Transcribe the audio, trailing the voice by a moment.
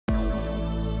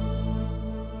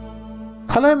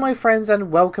Hello my friends and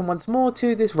welcome once more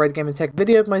to this Red Gamer Tech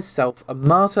video of myself,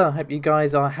 Marta. Hope you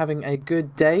guys are having a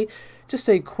good day. Just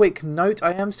a quick note,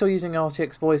 I am still using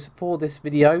RTX voice for this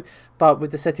video, but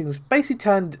with the settings basically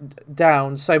turned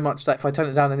down so much that if I turn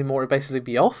it down anymore, it'll basically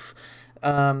be off.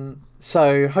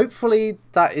 So hopefully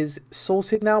that is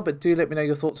sorted now, but do let me know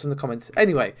your thoughts in the comments.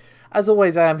 Anyway, as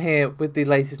always, I am here with the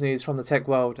latest news from the tech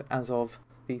world as of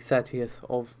the 30th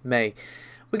of May.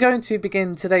 We're going to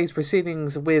begin today's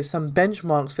proceedings with some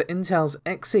benchmarks for Intel's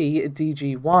XE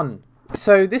DG1.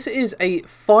 So this is a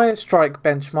Firestrike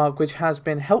benchmark which has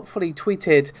been helpfully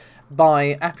tweeted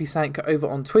by emphatically over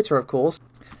on Twitter, of course,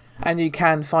 and you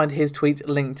can find his tweet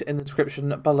linked in the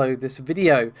description below this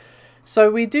video. So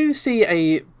we do see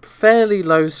a fairly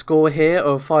low score here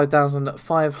of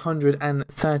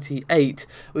 5,538,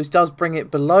 which does bring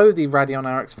it below the Radeon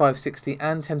RX 560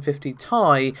 and 1050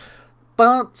 Ti,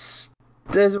 but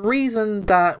there's a reason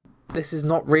that this is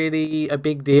not really a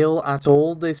big deal at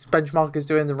all. This benchmark is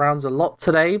doing the rounds a lot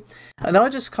today, and I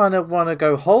just kind of want to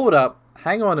go, hold up,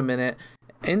 hang on a minute.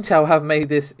 Intel have made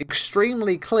this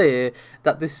extremely clear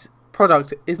that this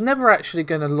product is never actually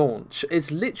going to launch.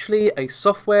 It's literally a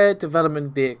software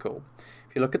development vehicle.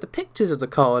 If you look at the pictures of the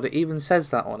card, it even says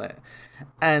that on it.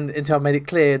 And Intel made it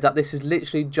clear that this is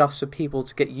literally just for people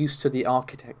to get used to the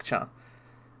architecture.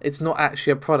 It's not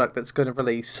actually a product that's going to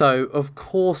release, so of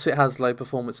course it has low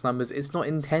performance numbers. It's not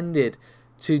intended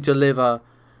to deliver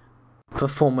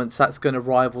performance that's going to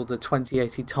rival the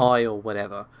 2080 Ti or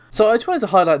whatever. So I just wanted to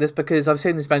highlight this because I've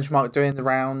seen this benchmark doing the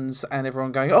rounds and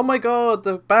everyone going, oh my god,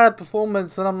 the bad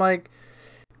performance, and I'm like,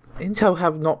 Intel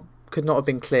could not have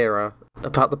been clearer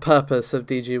about the purpose of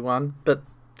DG1, but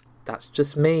that's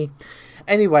just me.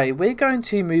 Anyway, we're going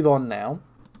to move on now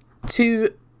to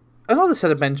another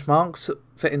set of benchmarks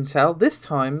for Intel, this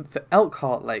time for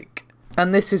Elkhart Lake.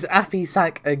 And this is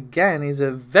emphatically again. He's a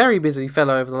very busy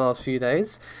fellow over the last few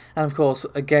days. And of course,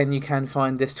 again, you can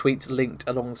find this tweet linked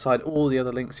alongside all the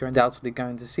other links you're undoubtedly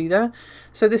going to see there.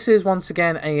 So this is once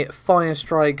again a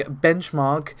Firestrike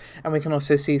benchmark. And we can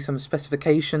also see some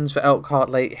specifications for Elkhart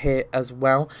Lake here as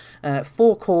well.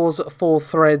 4 cores, 4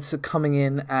 threads coming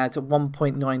in at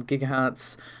 1.9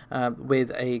 gigahertz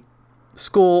with a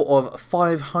score of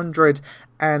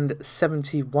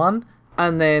 571,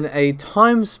 and then a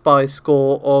time spy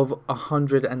score of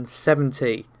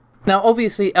 170. Now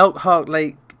obviously Elkhart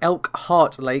Lake,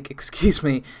 excuse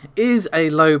me, is a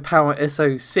low power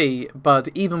SoC, but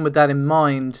even with that in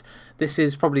mind, this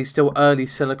is probably still early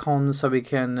silicon, so we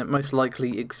can most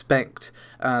likely expect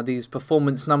these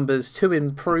performance numbers to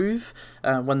improve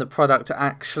when the product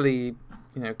actually,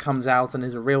 comes out and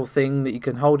is a real thing that you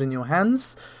can hold in your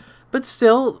hands. But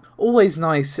still, always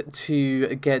nice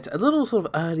to get a little sort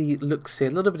of early look-see, a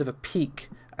little bit of a peek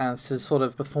as to sort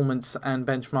of performance and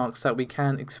benchmarks that we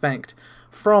can expect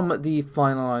from the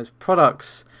finalized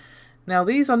products. Now,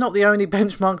 these are not the only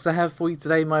benchmarks I have for you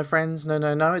today, my friends.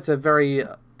 No, it's a very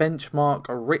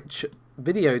benchmark-rich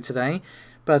video today.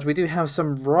 But we do have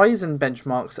some Ryzen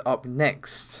benchmarks up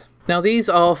next. Now these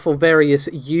are for various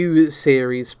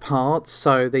U-series parts,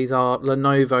 so these are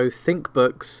Lenovo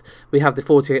ThinkBooks. We have the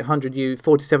 4800U,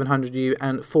 4700U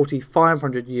and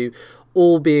 4500U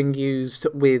all being used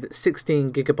with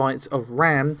 16 gigabytes of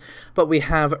RAM, but we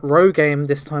have Rogame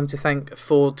this time to thank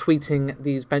for tweeting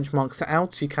these benchmarks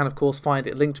out. You can of course find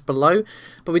it linked below,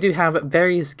 but we do have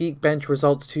various Geekbench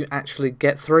results to actually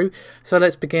get through. So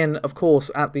let's begin of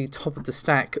course at the top of the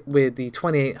stack with the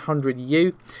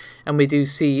 2800U, and we do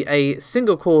see a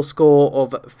single core score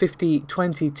of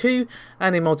 5022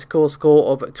 and a multi-core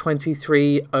score of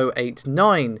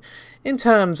 23089. In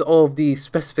terms of the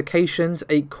specifications,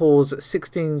 8 cores,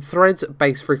 16 threads,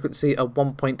 base frequency of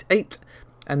 1.8,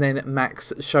 and then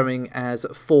max showing as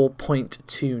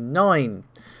 4.29.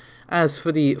 As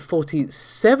for the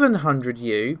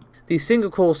 4700U, the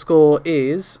single core score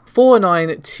is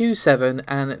 4927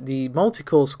 and the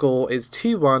multi-core score is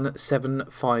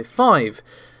 21755.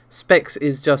 Specs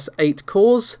is just 8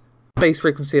 cores, base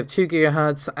frequency of 2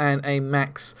 GHz and a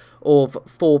max of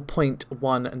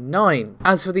 4.19.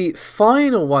 As for the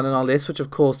final one on our list, which of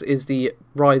course is the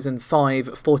Ryzen 5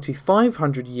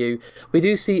 4500U, we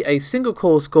do see a single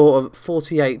core score of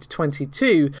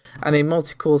 4822 and a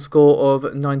multi-core score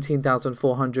of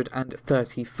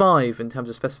 19,435. In terms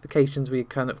of specifications, we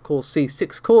can of course see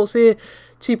 6 cores here,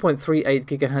 2.38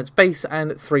 GHz base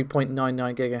and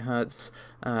 3.99 GHz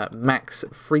max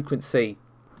frequency.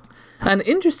 And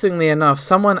interestingly enough,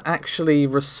 someone actually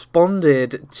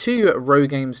responded to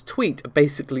Rogame's tweet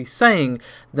basically saying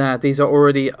that these are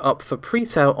already up for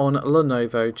pre-sale on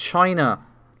Lenovo China.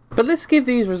 But let's give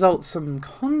these results some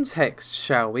context,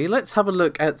 shall we? Let's have a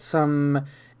look at some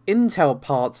Intel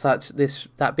parts that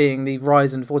being the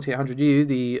Ryzen 4800U,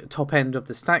 the top end of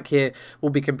the stack here, will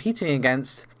be competing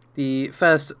against. The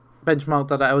first benchmark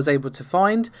that I was able to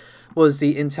find was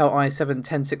the Intel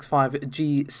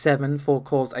i7-1065G7, 4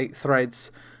 cores, 8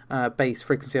 threads, base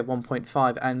frequency of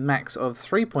 1.5 and max of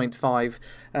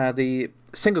 3.5. The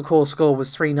single core score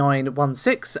was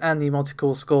 3916 and the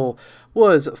multi-core score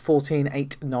was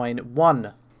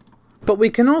 14891. But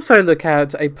we can also look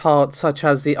at a part such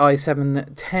as the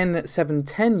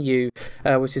i7-10710U,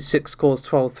 which is 6 cores,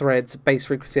 12 threads, base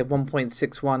frequency of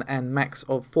 1.61 and max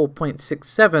of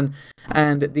 4.67,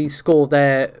 and the score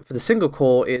there for the single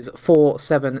core is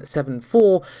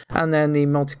 4774, and then the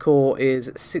multi-core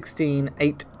is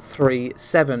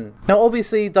 16837. Now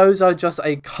obviously those are just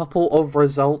a couple of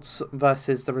results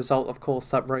versus the result, of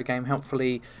course, that RoGame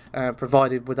helpfully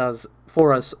provided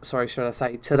for us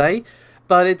today.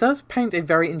 But it does paint a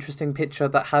very interesting picture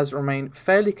that has remained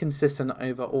fairly consistent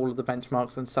over all of the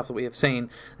benchmarks and stuff that we have seen.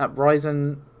 That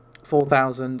Ryzen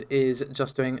 4000 is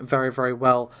just doing very, very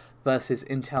well versus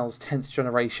Intel's 10th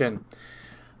generation.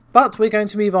 But we're going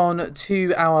to move on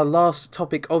to our last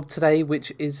topic of today,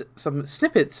 which is some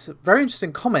snippets, very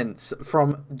interesting comments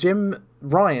from Jim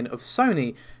Ryan of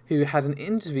Sony, who had an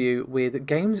interview with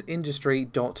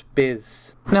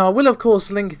gamesindustry.biz. Now, I will of course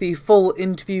link the full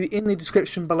interview in the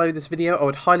description below this video. I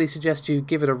would highly suggest you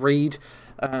give it a read,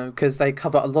 because they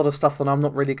cover a lot of stuff that I'm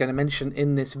not really going to mention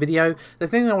in this video. The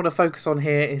thing I want to focus on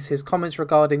here is his comments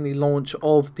regarding the launch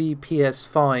of the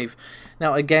PS5.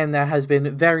 Now again, there has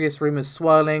been various rumours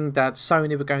swirling that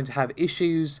Sony were going to have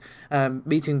issues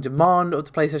meeting demand of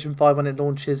the PlayStation 5 when it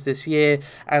launches this year,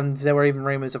 and there were even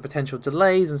rumours of potential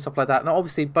delays and stuff like that. Now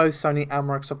obviously both Sony and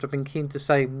Microsoft have been keen to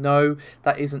say no,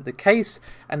 that isn't the case,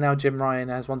 and now Jim Ryan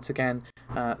has once again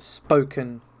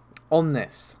spoken on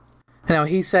this. Now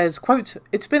he says, quote,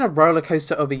 "It's been a roller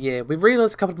coaster of a year. We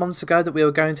realised a couple of months ago that we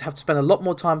were going to have to spend a lot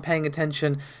more time paying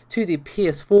attention to the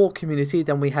PS4 community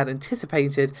than we had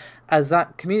anticipated, as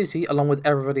that community, along with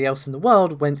everybody else in the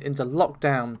world, went into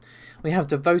lockdown. We have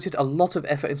devoted a lot of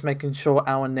effort into making sure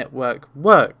our network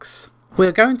works.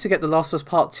 We're going to get The Last of Us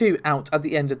Part 2 out at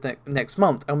the end of next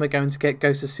month, and we're going to get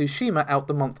Ghost of Tsushima out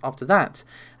the month after that,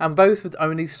 and both with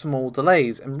only small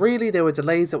delays. And really, there were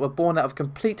delays that were born out of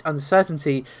complete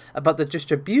uncertainty about the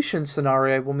distribution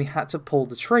scenario when we had to pull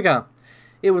the trigger.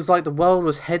 It was like the world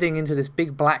was heading into this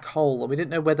big black hole, and we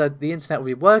didn't know whether the internet would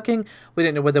be working, we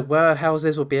didn't know whether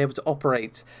warehouses would be able to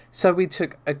operate. So we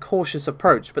took a cautious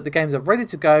approach, but the games are ready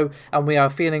to go, and we are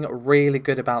feeling really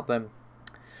good about them.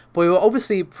 But we were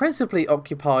obviously principally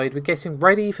occupied with getting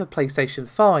ready for PlayStation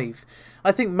 5.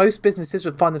 I think most businesses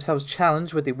would find themselves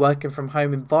challenged with the working from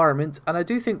home environment, and I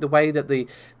do think the way that the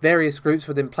various groups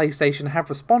within PlayStation have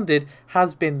responded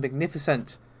has been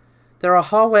magnificent. There are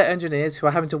hardware engineers who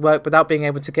are having to work without being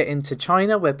able to get into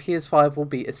China, where PS5 will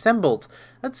be assembled.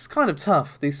 That's kind of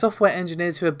tough. The software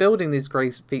engineers who are building these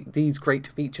great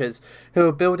features, who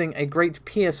are building a great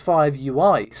PS5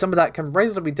 UI, some of that can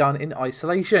readily be done in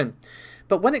isolation.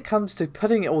 But when it comes to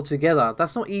putting it all together,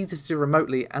 that's not easy to do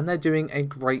remotely, and they're doing a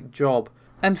great job.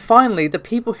 And finally, the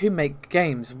people who make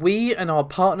games. We and our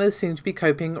partners seem to be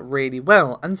coping really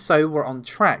well, and so we're on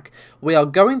track. We are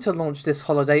going to launch this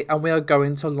holiday, and we are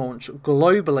going to launch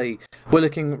globally. We're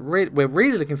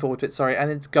really looking forward to it,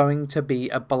 and it's going to be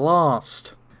a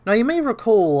blast." Now, you may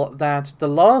recall that the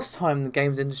last time the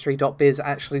gamesindustry.biz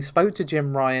actually spoke to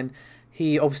Jim Ryan,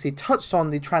 he obviously touched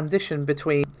on the transition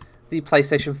between the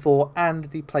PlayStation 4 and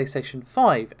the PlayStation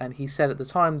 5, and he said at the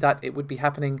time that it would be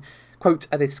happening, quote,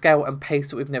 "at a scale and pace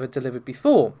that we've never delivered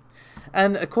before."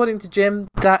 And according to Jim,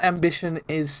 that ambition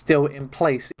is still in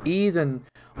place, even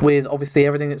with obviously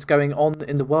everything that's going on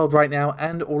in the world right now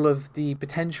and all of the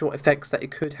potential effects that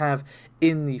it could have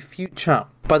in the future.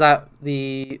 By that,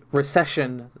 the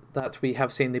recession that we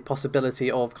have seen the possibility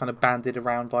of kind of bandied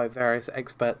around by various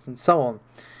experts and so on.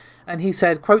 And he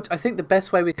said, quote, "I think the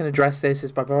best way we can address this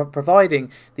is by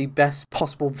providing the best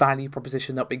possible value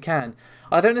proposition that we can.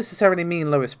 I don't necessarily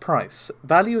mean lowest price.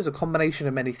 Value is a combination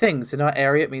of many things. In our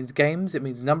area, it means games, it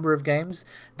means number of games,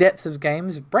 depth of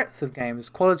games, breadth of games,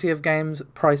 quality of games,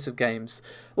 price of games.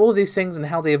 All these things and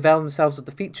how they avail themselves of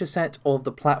the feature set or of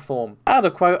the platform." Add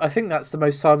a quote, I think that's the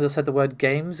most times I've said the word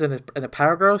games in a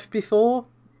paragraph before.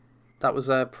 That was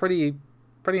pretty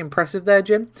impressive there,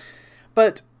 Jim.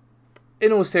 But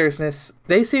in all seriousness,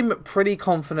 they seem pretty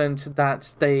confident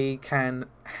that they can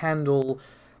handle,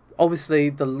 obviously,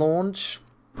 the launch,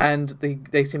 and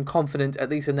they seem confident,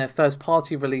 at least in their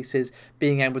first-party releases,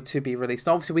 being able to be released.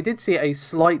 Now, obviously, we did see a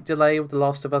slight delay with The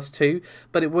Last of Us 2,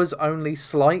 but it was only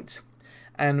slight,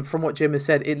 and from what Jim has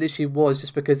said, it literally was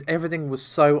just because everything was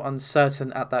so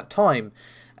uncertain at that time.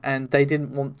 and they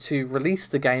didn't want to release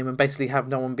the game and basically have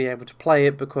no one be able to play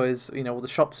it because, you know, all the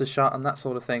shops are shut and that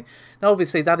sort of thing. Now,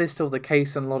 obviously, that is still the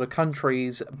case in a lot of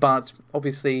countries, but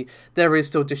obviously there is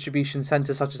still distribution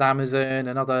centres such as Amazon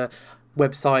and other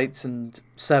websites and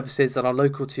services that are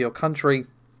local to your country.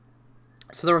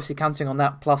 So they're obviously counting on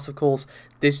that, plus, of course,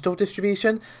 digital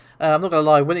distribution. I'm not going to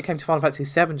lie, when it came to Final Fantasy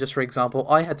VII, just for example,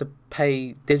 I had to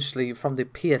pay digitally from the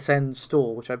PSN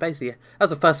store, which I basically, that's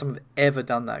the first time I've ever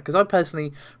done that, because I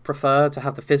personally prefer to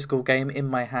have the physical game in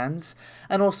my hands,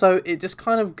 and also it just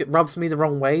kind of rubs me the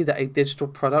wrong way that a digital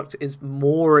product is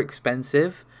more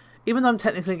expensive, even though I'm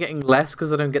technically getting less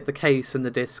because I don't get the case and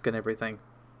the disc and everything.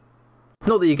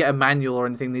 Not that you get a manual or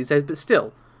anything these days, but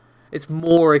still, it's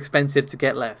more expensive to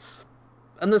get less.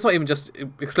 And that's not even just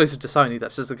exclusive to Sony,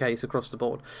 that's just the case across the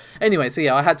board. Anyway, so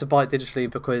yeah, I had to buy it digitally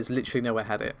because literally nowhere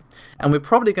had it. And we're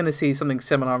probably going to see something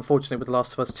similar, unfortunately, with The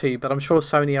Last of Us 2, but I'm sure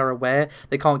Sony are aware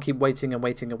they can't keep waiting and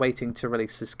waiting and waiting to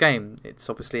release this game.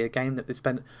 It's obviously a game that they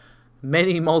spent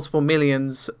multiple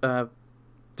millions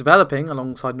developing,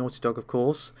 alongside Naughty Dog, of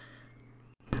course.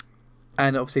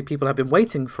 And obviously people have been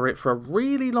waiting for it for a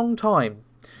really long time.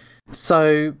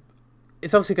 So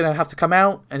it's obviously going to have to come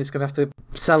out, and it's going to have to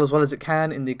sell as well as it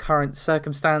can in the current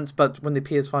circumstance, but when the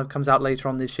PS5 comes out later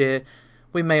on this year,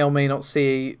 we may or may not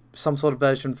see some sort of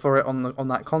version for it on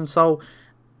that console.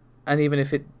 And even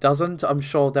if it doesn't, I'm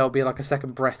sure there'll be like a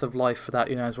second breath of life for that,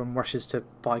 you know, as one rushes to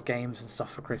buy games and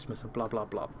stuff for Christmas and blah blah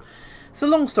blah. So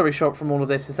long story short from all of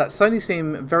this is that Sony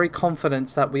seem very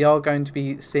confident that we are going to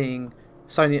be seeing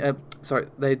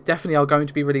they definitely are going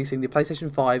to be releasing the PlayStation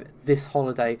 5 this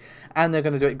holiday, and they're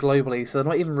going to do it globally, so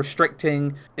they're not even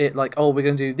restricting it like, oh, we're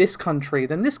going to do this country,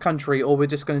 then this country, or we're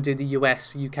just going to do the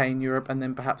US, UK and Europe, and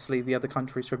then perhaps leave the other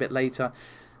countries for a bit later.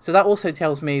 So that also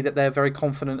tells me that they're very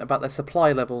confident about their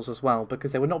supply levels as well,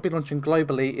 because they would not be launching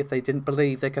globally if they didn't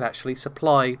believe they could actually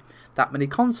supply that many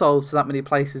consoles to that many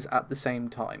places at the same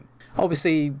time.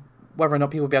 Obviously, whether or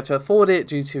not people will be able to afford it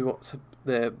due to what's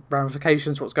the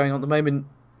ramifications, what's going on at the moment,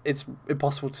 it's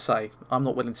impossible to say. I'm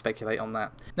not willing to speculate on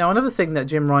that. Now, another thing that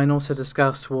Jim Ryan also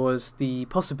discussed was the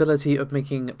possibility of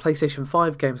making PlayStation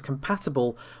 5 games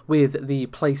compatible with the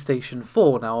PlayStation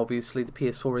 4. Now, obviously, the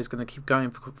PS4 is going to keep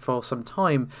going for some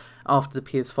time after the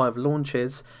PS5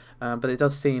 launches, but it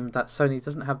does seem that Sony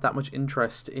doesn't have that much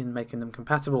interest in making them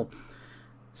compatible.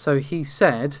 So he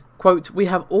said, quote, "We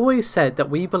have always said that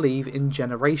we believe in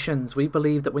generations. We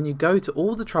believe that when you go to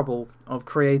all the trouble of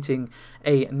creating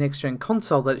a next-gen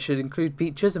console, that it should include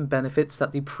features and benefits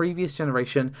that the previous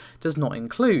generation does not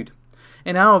include.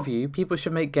 In our view, people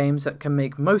should make games that can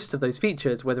make most of those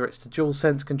features, whether it's the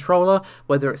DualSense controller,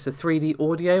 whether it's the 3D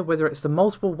audio, whether it's the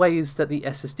multiple ways that the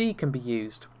SSD can be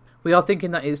used. We are thinking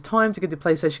that it is time to give the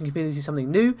PlayStation community something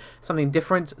new, something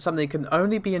different, something that can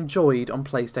only be enjoyed on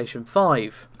PlayStation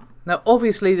 5. Now,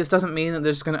 obviously, this doesn't mean that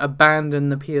they're just going to abandon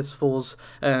the PS4's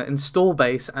install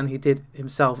base, and he did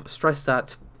himself stress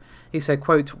that. He said,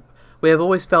 quote, "We have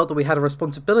always felt that we had a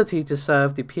responsibility to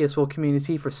serve the PS4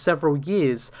 community for several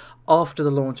years after the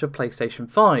launch of PlayStation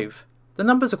 5. The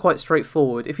numbers are quite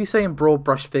straightforward. If you say in broad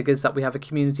brush figures that we have a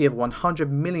community of 100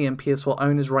 million PS4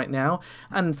 owners right now,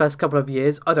 and in the first couple of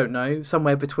years, I don't know,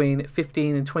 somewhere between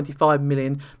 15 and 25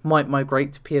 million might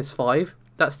migrate to PS5,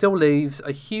 that still leaves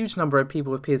a huge number of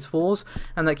people with PS4s,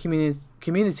 and that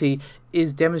community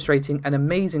is demonstrating an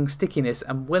amazing stickiness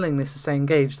and willingness to stay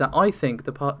engaged that I think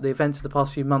the events of the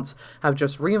past few months have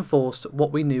just reinforced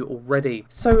what we knew already."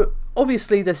 So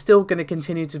obviously they're still going to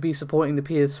continue to be supporting the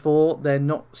PS4. They're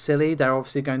not silly. They're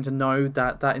obviously going to know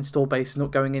that that install base is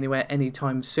not going anywhere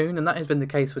anytime soon, and that has been the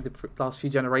case with the last few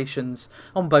generations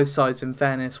on both sides, in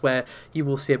fairness, where you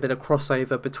will see a bit of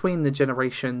crossover between the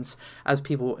generations as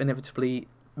people inevitably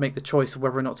make the choice of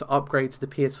whether or not to upgrade to the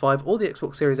PS5 or the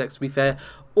Xbox Series X, to be fair,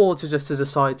 or to just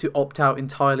decide to opt out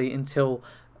entirely until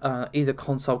either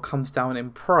console comes down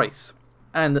in price.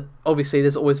 And obviously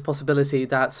there's always a possibility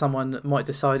that someone might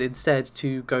decide instead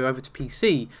to go over to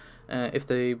PC if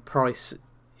the price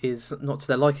is not to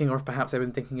their liking, or if perhaps they've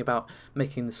been thinking about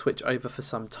making the switch over for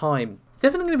some time. It's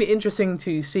definitely going to be interesting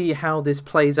to see how this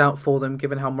plays out for them,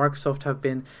 given how Microsoft have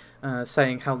been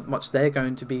saying how much they're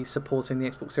going to be supporting the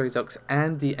Xbox Series X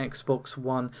and the Xbox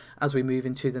One as we move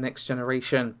into the next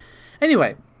generation.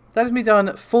 Anyway, that is me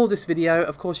done for this video.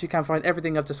 Of course, you can find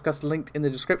everything I've discussed linked in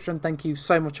the description. Thank you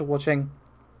so much for watching.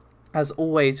 As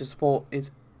always, your support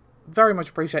is very much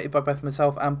appreciated by both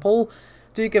myself and Paul.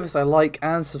 Do give us a like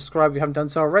and subscribe if you haven't done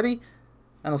so already,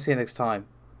 and I'll see you next time.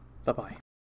 Bye-bye.